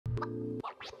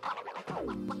Hi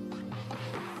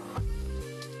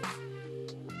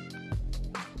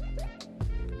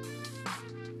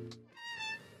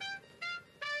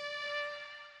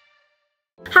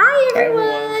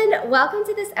everyone! Welcome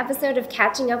to this episode of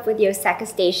Catching Up with Yoseka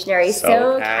Stationery.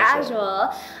 So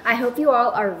casual. I hope you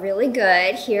all are really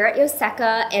good here at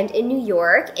Yoseka and in New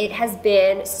York. It has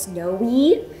been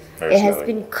snowy. It has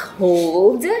been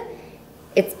cold.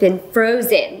 It's been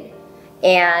frozen.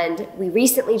 And we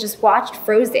recently just watched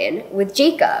Frozen with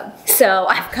Jacob. So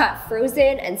I've got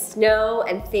Frozen and snow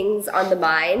and things on the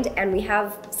mind, and we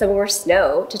have some more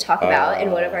snow to talk about in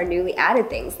one of our newly added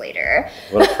things later.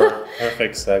 What a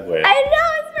perfect segue. I know,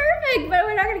 it's perfect, but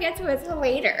we're not gonna get to it until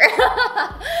later.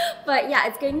 But yeah,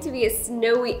 it's going to be a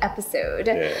snowy episode.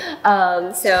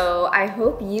 Yeah. So I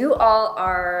hope you all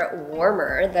are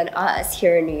warmer than us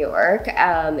here in New York.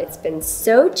 It's been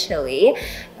so chilly,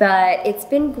 but it's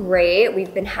been great.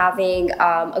 We've been having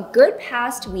a good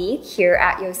past week here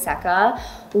at Yoseka.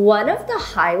 One of the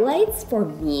highlights for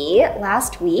me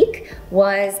last week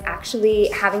was actually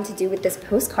having to do with this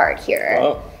postcard here.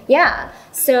 Oh. Yeah,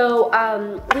 so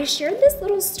we shared this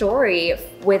little story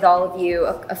with all of you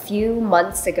a few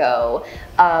months ago,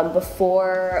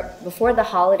 before the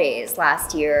holidays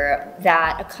last year,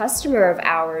 that a customer of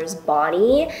ours,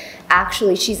 Bonnie,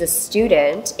 actually she's a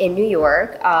student in New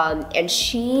York, and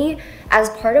she, as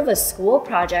part of a school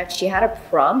project, she had a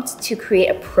prompt to create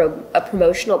a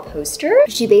promotional poster.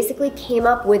 She basically came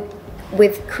up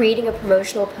with creating a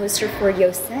promotional poster for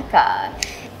Yoseka.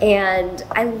 And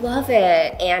I love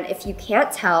it. And if you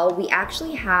can't tell, we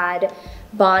actually had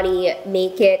Bonnie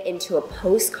make it into a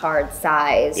postcard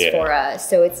size for us.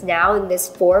 So it's now in this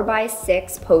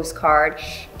 4x6 postcard,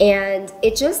 and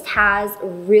it just has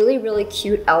really, really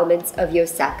cute elements of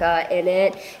Yoseka in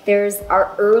it. There's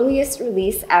our earliest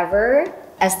release ever,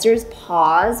 Esther's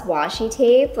Paws washi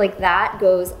tape. Like that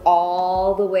goes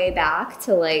all the way back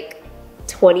to like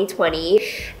 2020.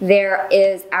 There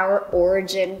is our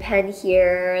origin pen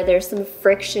here. There's some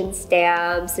friction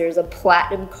stamps. There's a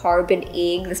platinum carbon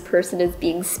ink. This person is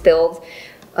being spilled.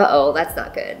 Uh-oh, that's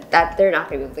not good. They're not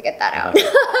gonna be able to get that out.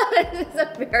 It's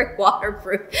a very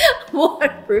waterproof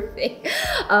thing.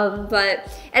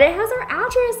 And it has our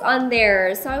address on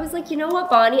there. So I was like, you know what,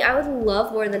 Bonnie, I would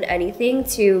love more than anything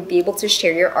to be able to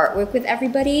share your artwork with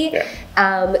everybody.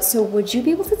 Yeah. So would you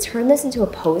be able to turn this into a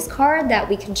postcard that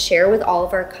we can share with all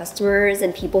of our customers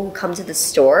and people who come to the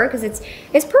store? Because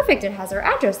it's perfect. It has our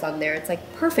address on there. It's like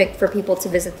perfect for people to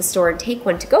visit the store and take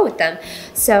one to go with them.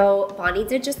 So Bonnie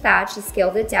did just that. She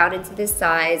scaled it down into this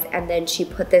size, and then she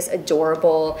put this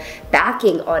adorable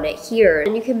backing on it here,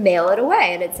 and you can mail it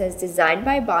away, and it says designed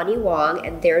by Bonnie Wong,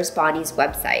 and there's Bonnie's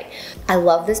website. I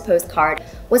love this postcard.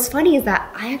 What's funny is that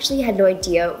I actually had no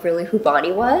idea really who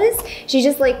Bonnie was. She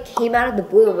just like came out of the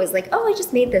blue and was like, oh, I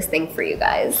just made this thing for you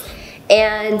guys.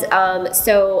 And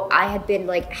so I had been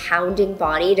like hounding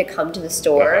Bonnie to come to the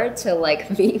store to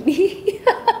like meet me.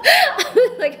 I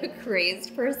was like a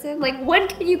crazed person. Like, when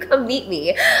can you come meet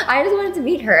me? I just wanted to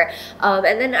meet her.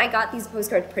 And then I got these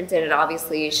postcards printed, and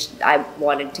obviously I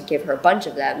wanted to give her a bunch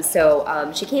of them.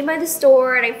 So she came by the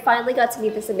store, and I finally got to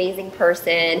meet this amazing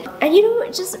person. And you know,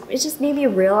 it just made me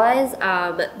realize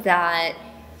that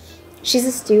she's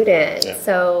a student. Yeah.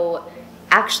 So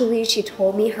actually, she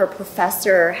told me her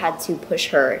professor had to push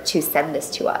her to send this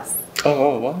to us.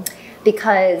 Oh, what?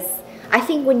 Because I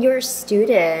think when you're a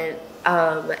student,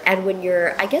 and when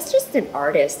you're, I guess, just an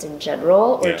artist in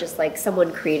general, or just like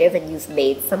someone creative and you've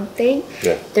made something,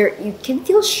 you can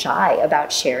feel shy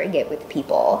about sharing it with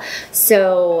people.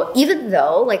 So even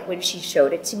though, like, when she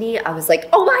showed it to me, I was like,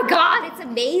 oh my God, it's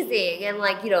amazing. And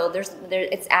like, you know,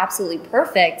 it's absolutely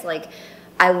perfect. Like,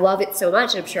 I love it so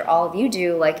much, and I'm sure all of you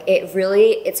do. Like,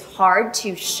 it's hard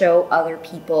to show other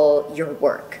people your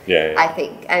work. Yeah. I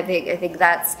think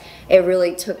that's, it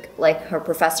really took like her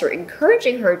professor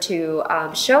encouraging her to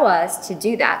show us to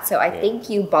do that. So I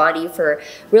thank you, Bonnie, for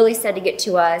really sending it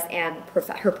to us, and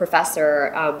her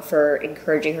professor for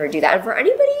encouraging her to do that. And for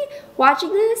anybody watching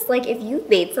this, like, if you've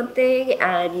made something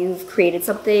and you've created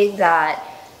something that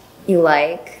you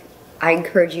like, I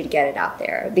encourage you to get it out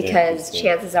there, because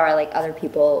chances are, like, other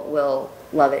people will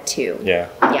love it too. Yeah.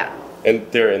 Yeah. And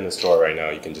they're in the store right now.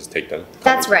 You can just take them.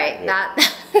 That's right. Yeah.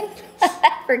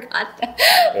 I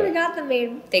forgot the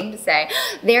main thing to say.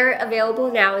 They're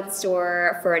available now in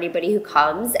store for anybody who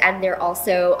comes, and they're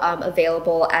also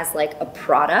available as like a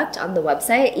product on the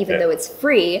website, even though it's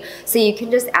free. So you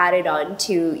can just add it on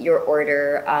to your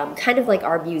order, kind of like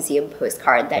our museum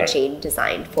postcard that Jane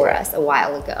designed for us a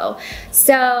while ago.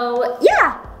 So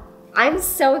yeah. I'm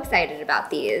so excited about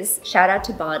these. Shout out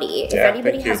to Bonnie. If Yeah,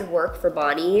 anybody thank you. has work for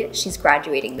Bonnie, she's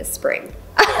graduating this spring.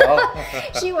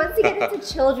 Oh. She wants to get into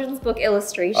children's book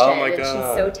illustration. Oh my and she's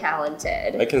God. so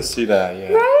talented. I can see that,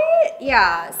 yeah. Right?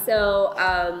 Yeah. So,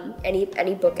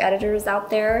 any book editors out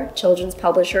there, children's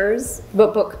publishers,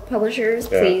 book publishers,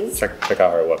 Yeah, please check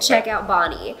out her website. check out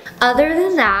Bonnie. Other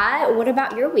than that, what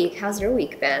about your week? How's your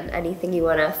week been? Anything you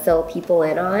want to fill people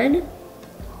in on?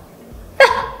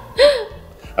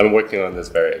 I'm working on this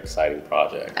very exciting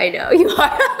project. I know you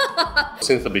are.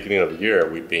 Since the beginning of the year,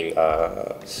 we've been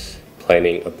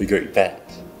planning a bigger event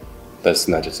that's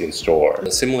not just in store.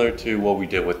 Similar to what we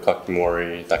did with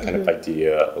Kakimori, that kind of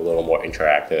idea, a little more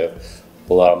interactive,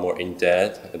 a lot more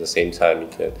in-depth. At the same time, you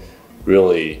can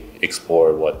really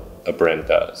explore what a brand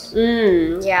does.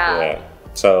 Yeah.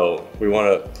 So we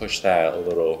want to push that a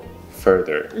little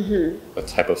further, a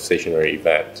type of stationery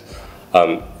event.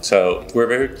 So we're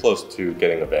very close to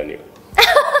getting a venue.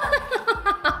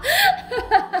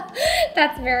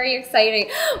 That's very exciting.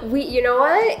 You know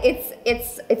what?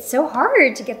 It's so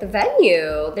hard to get the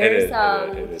venue. It is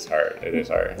hard. It is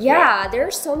hard. Yeah, there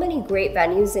are so many great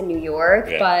venues in New York,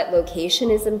 but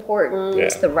location is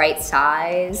important, the right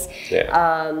size.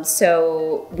 Yeah.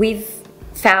 So we've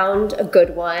found a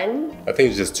good one. I think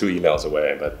it's just 2 emails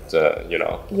away, but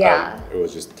it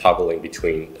was just toggling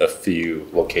between a few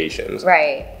locations.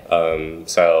 Right.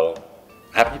 So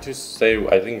happy to say,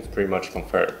 I think it's pretty much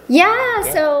confirmed. Yeah,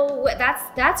 so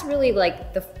that's really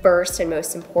like the first and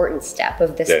most important step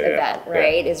of this event,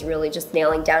 right? Is really just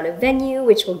nailing down a venue,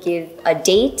 which will give a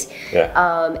date.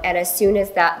 Yeah. And as soon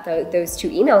as those 2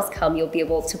 emails come, you'll be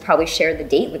able to probably share the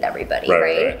date with everybody,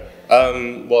 right?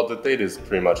 Well, the date is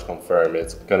pretty much confirmed.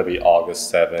 It's gonna be August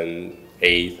 7th,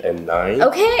 8th, and 9th.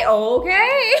 Okay.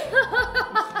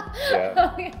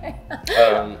 Yeah. Okay.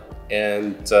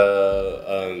 And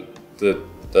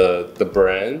the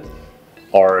brand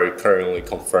are currently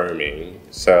confirming.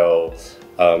 So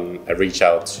I reached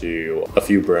out to a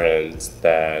few brands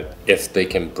that if they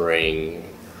can bring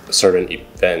certain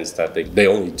events that they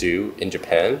only do in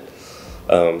Japan,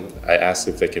 I asked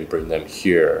if they can bring them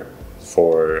here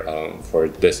for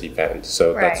this event.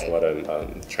 So that's what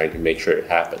I'm trying to make sure it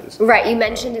happens. Right. You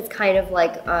mentioned it's kind of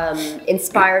like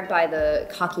inspired by the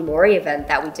Kakimori event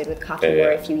that we did with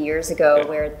Kakimori a few years ago,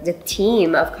 where the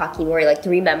team of Kakimori, like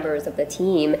 3 members of the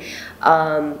team,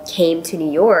 came to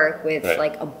New York with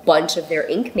like a bunch of their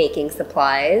ink making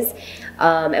supplies.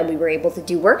 And we were able to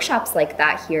do workshops like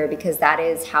that here because that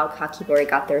is how Kakimori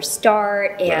got their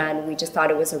start. And we just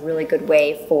thought it was a really good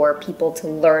way for people to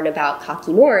learn about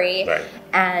Kakimori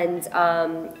and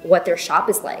what their shop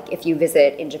is like if you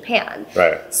visit in Japan.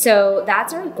 So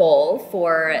that's our goal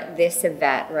for this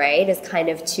event, right? Is kind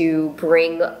of to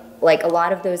bring like a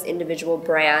lot of those individual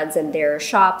brands and their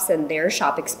shops and their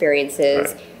shop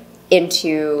experiences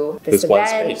into this event. One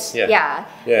space. Yeah,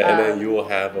 and then you will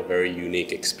have a very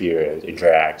unique experience,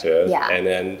 interactive. And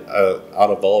then out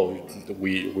of all,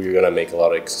 we're gonna make a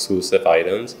lot of exclusive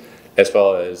items, as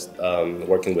well as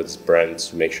working with brands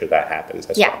to make sure that happens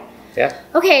as well.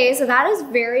 Okay, so that is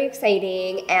very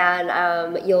exciting,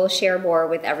 and you'll share more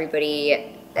with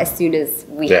everybody as soon as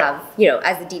we have,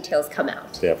 as the details come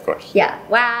out. Yeah, of course. Yeah.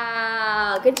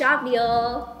 Wow. Good job,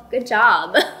 Neil. Good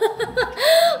job.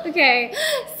 Okay,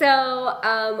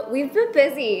 so we've been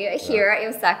busy here at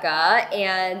Yoseka,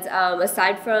 and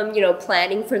aside from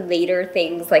planning for later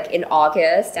things like in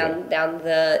August down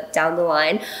the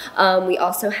line, we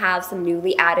also have some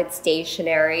newly added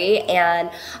stationery, and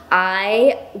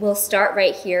I will start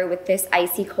right here with this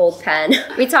icy cold pen.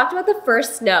 We talked about the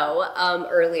first snow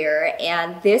earlier,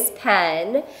 and this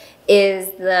pen is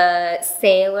the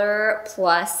Sailor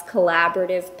Plus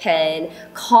collaborative pen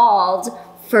called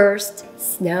First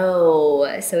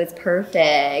Snow. So it's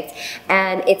perfect.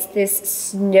 And it's this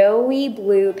snowy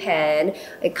blue pen.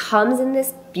 It comes in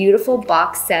this beautiful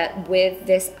box set with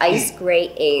this ice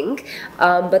gray ink.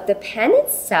 But the pen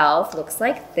itself looks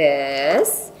like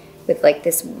this, with like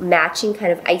this matching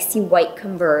kind of icy white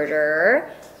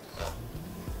converter.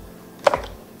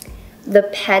 The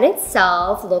pen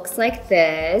itself looks like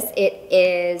this. It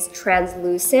is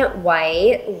translucent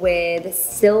white with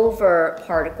silver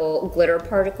glitter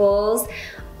particles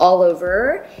all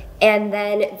over. And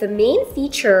then the main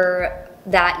feature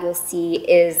that you'll see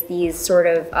is these sort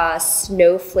of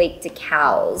snowflake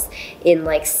decals in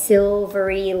like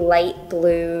silvery light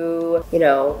blue,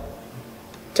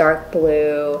 dark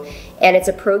blue, and it's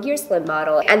a Pro Gear Slim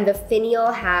model, and the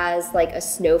finial has like a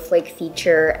snowflake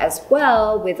feature as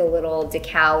well with a little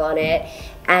decal on it,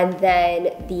 and then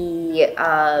the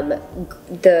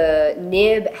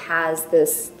nib has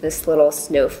this little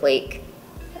snowflake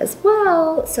as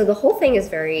well. So the whole thing is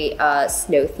very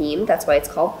snow themed. That's why it's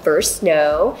called First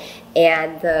Snow.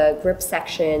 And the grip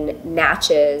section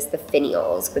matches the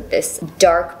finials with this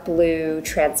dark blue,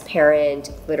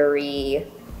 transparent, glittery,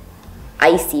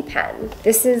 icy pen.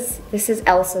 This is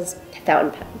Elsa's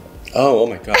fountain pen. Oh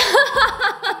my god.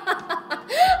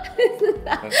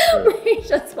 That's true. We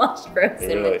just watched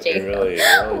Frozen with Jacob. It really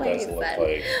does look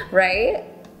like. Right?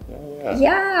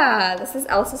 Yeah, this is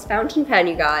Elsa's fountain pen,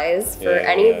 you guys. For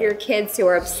any of your kids who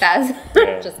are obsessed.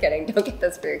 Just kidding, don't get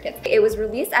this for your kids. It was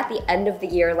released at the end of the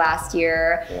year last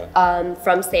year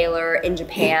from Sailor in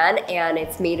Japan, and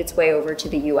it's made its way over to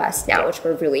the US now, which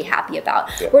we're really happy about.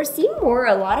 We're seeing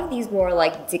a lot of these more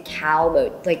like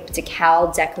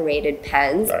decal decorated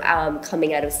pens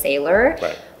coming out of Sailor.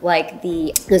 Like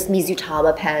those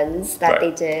Mizutama pens that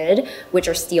they did, which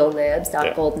are steel nibs,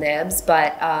 not gold nibs,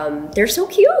 but they're so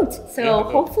cute. So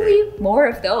hopefully more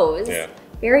of those.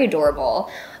 Very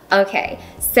adorable. Okay,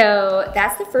 so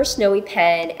that's the first snowy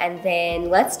pen, and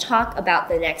then let's talk about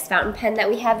the next fountain pen that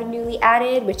we have newly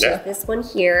added, which is this one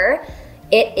here.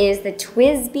 It is the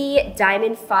TWSBI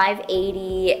Diamond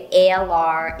 580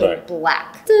 ALR in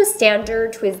black. It's a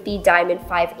standard TWSBI Diamond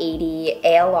 580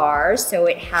 ALR, so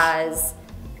it has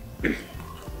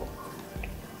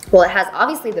well, it has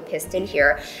obviously the piston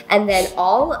here, and then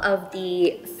all of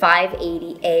the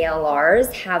 580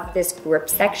 ALRs have this grip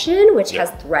section, which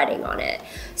has threading on it.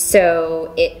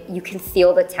 So you can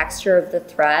feel the texture of the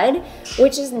thread,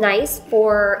 which is nice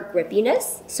for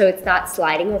grippiness, so it's not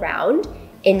sliding around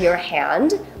in your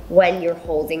hand when you're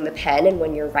holding the pen and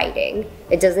when you're writing.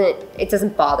 It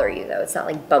doesn't bother you though. It's not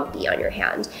like bumpy on your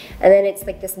hand. And then it's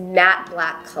like this matte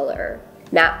black color.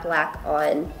 Matte black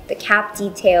on the cap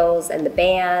details and the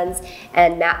bands,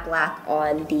 and matte black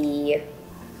on the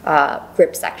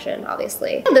grip section,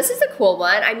 obviously. This is a cool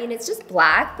one. I mean, it's just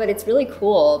black, but it's really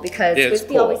cool because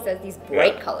TWSBI always does these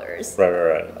bright colors.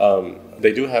 Right.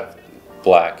 They do have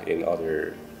black in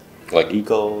other, like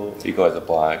Eco has a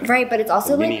black. Right, but it's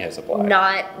also Mini has a black.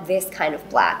 Not this kind of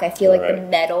black. I feel like the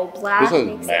metal black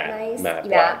makes it nice. Matte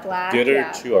black. The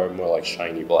other two are more like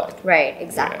shiny black. Right,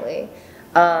 exactly.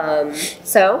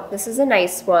 So this is a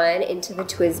nice one into the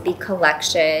TWSBI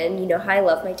collection. You know how I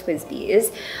love my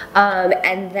TWSBIs.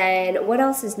 And then what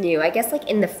else is new? I guess like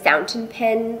in the fountain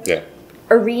pen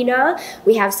arena,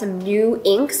 we have some new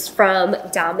inks from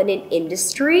Dominant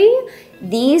Industry.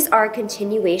 These are a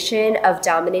continuation of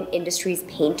Dominant Industry's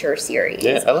Painter series.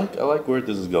 Yeah, I like where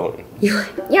this is going.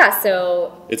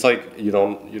 So it's like you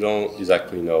don't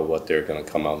exactly know what they're gonna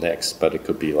come out next, but it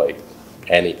could be like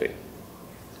anything.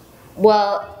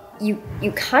 Well, you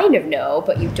kind of know,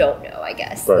 but you don't know, I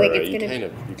guess. It's you kind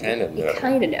of know. You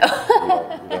kind of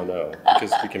know. you don't know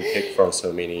because you can pick from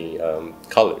so many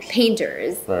colors.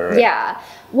 Painters. Yeah.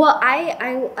 Well,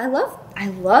 I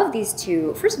love these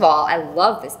two. First of all, I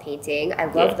love this painting. I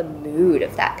love the mood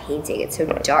of that painting. It's so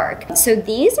dark. So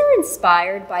these are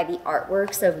inspired by the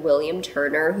artworks of William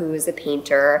Turner, who is a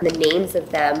painter. The names of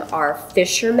them are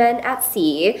Fisherman at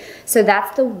Sea. So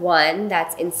that's the one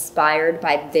that's inspired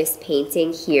by this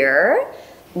painting here.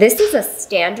 This is a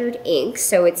standard ink,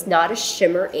 so it's not a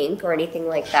shimmer ink or anything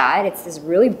like that. It's this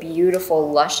really beautiful,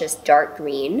 luscious dark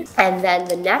green. And then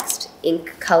the next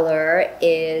ink color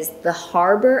is the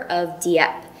Harbor of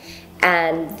Dieppe.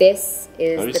 And this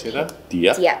is How do you say that?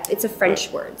 Dieppe? Dieppe. It's a French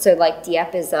word. So like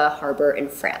Dieppe is a harbor in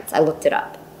France. I looked it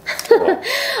up.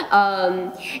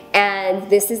 And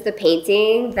this is the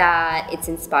painting that it's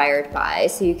inspired by.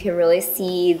 So you can really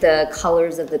see the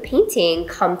colors of the painting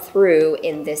come through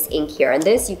in this ink here. And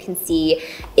this you can see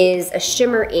is a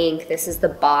shimmer ink. This is the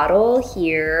bottle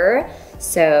here.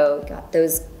 So got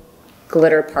those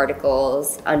glitter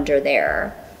particles under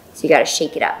there. So you got to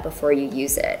shake it up before you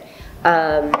use it.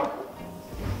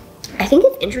 I think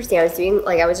it's interesting.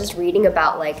 I was just reading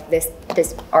about like this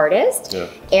artist,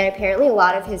 and apparently a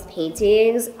lot of his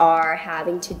paintings are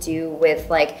having to do with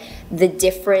like the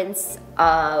difference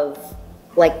of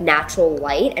like natural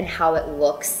light and how it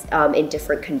looks in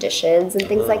different conditions and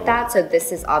things like that. So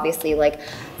this is obviously like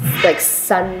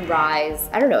sunrise,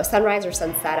 I don't know, sunrise or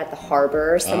sunset at the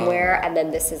harbor somewhere, and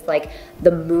then this is like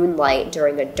the moonlight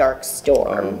during a dark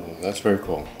storm. Oh, that's very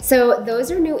cool. So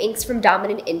those are new inks from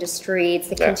Dominant Industry. It's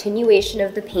the continuation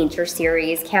of the Painter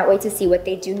series. Can't wait to see what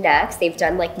they do next. They've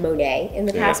done like Monet in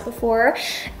the past before.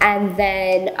 And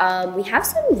then we have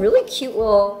some really cute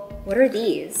little, what are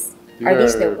these? Are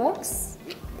these notebooks?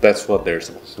 That's what they're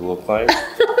supposed to look like.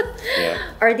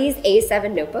 Are these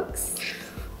A7 notebooks?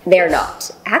 They're not.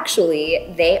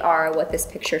 Actually, they are what this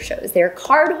picture shows. They're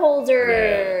card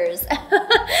holders.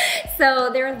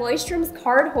 So they're Leuchtturm's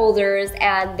card holders,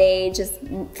 and they just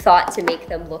thought to make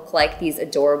them look like these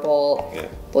adorable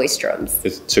Leuchtturms.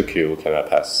 It's too cute, we cannot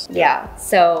pass. Yeah,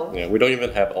 so... Yeah, we don't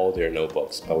even have all their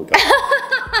notebooks, but we got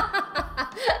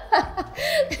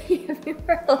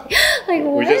like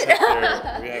what? We just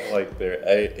have like their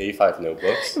A5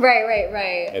 notebooks.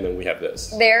 Right. And then we have this.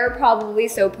 They're probably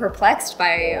so perplexed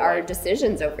by our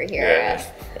decisions over here. Yeah.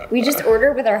 We just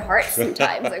order with our hearts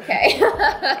sometimes, okay?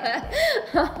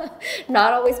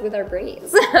 Not always with our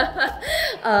brains.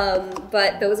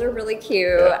 But those are really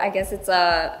cute. Yeah. I guess it's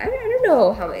I don't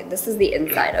know how many. This is the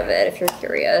inside of it, if you're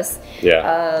curious.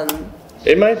 Yeah.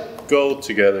 It might go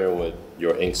together with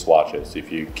your ink swatches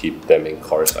if you keep them in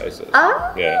card sizes.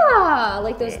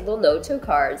 Like those little Noto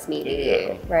cards,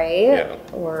 maybe, right? Yeah.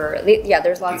 Or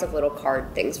there's lots of little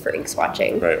card things for ink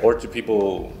swatching. Right. Or to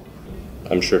people,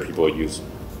 I'm sure people use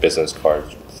business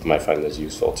cards might find this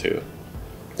useful too.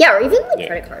 Yeah, or even like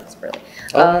credit cards, really.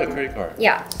 Credit card.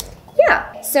 Yeah.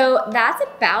 So that's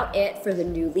about it for the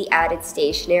newly added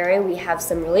stationery. We have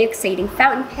some really exciting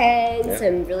fountain pens,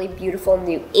 some really beautiful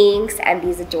new inks, and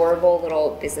these adorable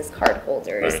little business card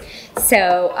holders. Right.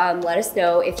 So let us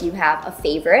know if you have a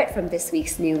favorite from this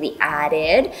week's newly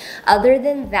added. Other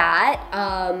than that,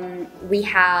 we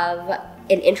have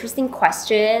an interesting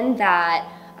question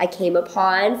that I came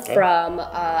upon from,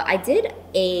 I did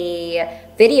a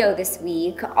video this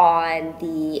week on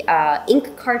the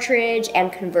ink cartridge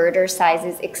and converter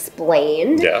sizes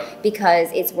explained,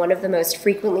 because it's one of the most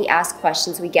frequently asked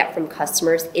questions we get from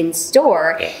customers in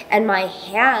store. And my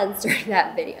hands during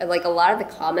that video, like a lot of the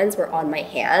comments were on my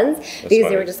hands because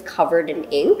they were just covered in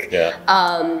ink.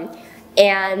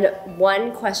 And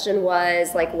one question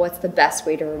was like, what's the best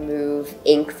way to remove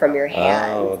ink from your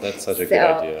hand? Oh, that's such a good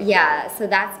idea. Yeah, so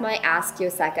that's my Ask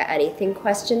Yoseka Anything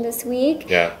question this week.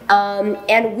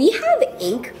 And we have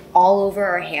ink all over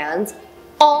our hands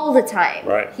all the time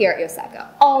here at Yoseka,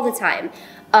 all the time.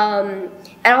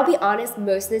 And I'll be honest,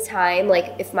 most of the time,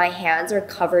 like if my hands are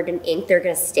covered in ink, they're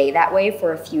gonna stay that way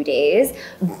for a few days.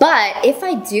 But if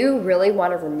I do really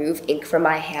wanna remove ink from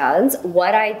my hands,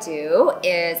 what I do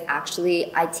is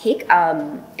actually I take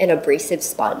an abrasive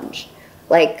sponge.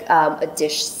 Like a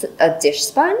dish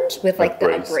sponge with like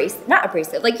the not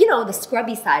abrasive, like, you know, the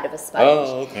scrubby side of a sponge.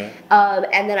 Oh, okay.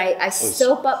 And then I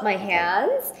soap up my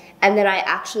hands, and then I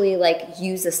actually like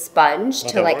use a sponge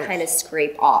to like kind of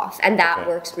scrape off, and that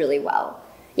works really well.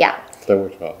 Yeah. That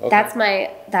works well. Okay. That's my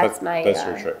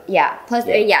your trick. Yeah. Plus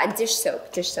dish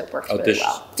soap. Dish soap works really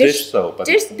well. Dish soap, but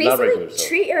basically not regular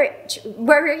soap.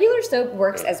 Where regular soap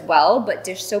works as well, but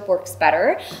dish soap works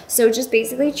better. So just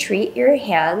basically treat your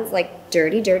hands like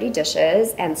dirty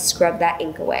dishes and scrub that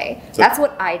ink away. That's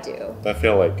what I do. I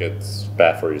feel like it's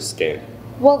bad for your skin.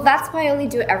 Well, that's why I only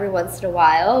do it every once in a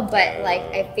while, but like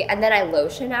and then I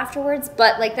lotion afterwards,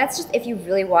 but like that's just if you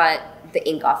really want the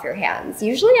ink off your hands.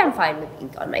 Usually I'm fine with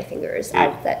ink on my fingers,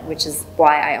 which is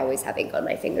why I always have ink on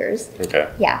my fingers. Okay.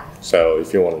 Yeah. So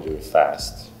if you want to do it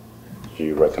fast, do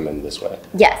you recommend this way?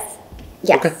 Yes.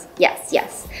 Okay.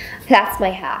 Yes. That's my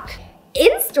hack.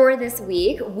 In store this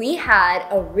week, we had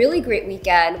a really great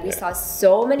weekend. We saw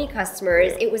so many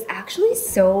customers. It was actually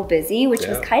so busy, which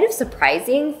was kind of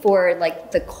surprising for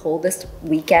like the coldest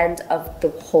weekend of the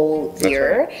whole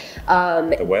year.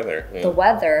 The weather. The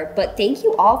weather. But thank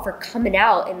you all for coming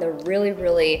out in the really,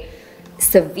 really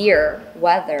severe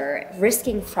weather,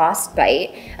 risking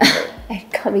frostbite,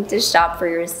 and coming to shop for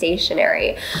your stationery.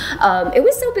 It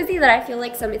was so busy that I feel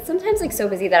like it's sometimes like so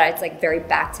busy that it's like very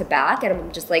back to back, and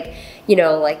I'm just like, you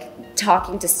know, like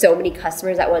talking to so many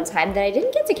customers at one time that I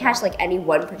didn't get to catch like any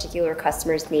one particular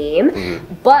customer's name.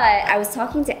 But I was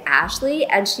talking to Ashley,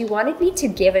 and she wanted me to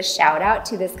give a shout out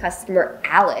to this customer,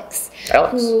 Alex.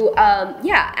 Who,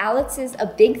 Alex is a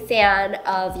big fan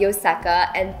of Yoseka,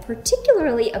 and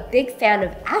particularly a big fan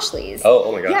of Ashley's.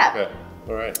 Oh my god. Yeah. Okay.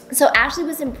 All right. So Ashley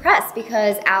was impressed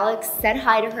because Alex said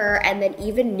hi to her and then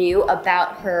even knew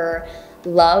about her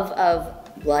love of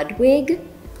Ludwig.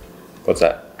 What's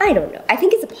that? I don't know. I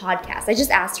think it's a podcast. I just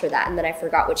asked her that and then I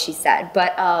forgot what she said.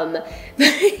 But I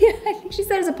think she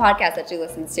said it's a podcast that she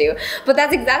listens to. But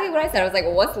that's exactly what I said. I was like,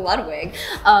 well, what's Ludwig?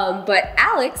 But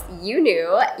Alex, you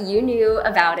knew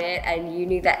about it, and you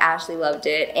knew that Ashley loved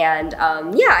it. And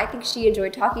I think she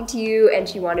enjoyed talking to you, and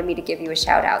she wanted me to give you a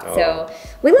shout out. So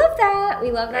we love that.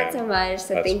 We love that so much.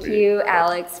 So thank you,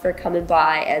 Alex, for coming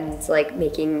by and like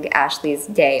making Ashley's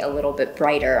day a little bit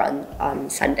brighter on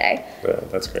Sunday. Yeah,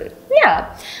 that's great.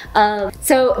 Yeah.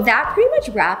 So that pretty much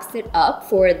wraps it up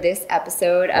for this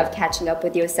episode of Catching Up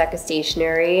with Yoseka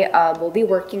Stationery. We'll be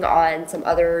working on some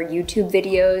other YouTube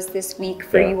videos this week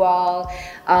for you all.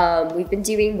 We've been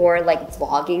doing more like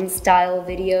vlogging style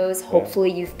videos.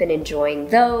 Hopefully you've been enjoying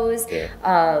those.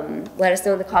 Let us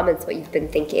know in the comments what you've been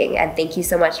thinking, and thank you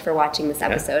so much for watching this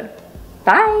episode.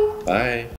 Bye! Bye!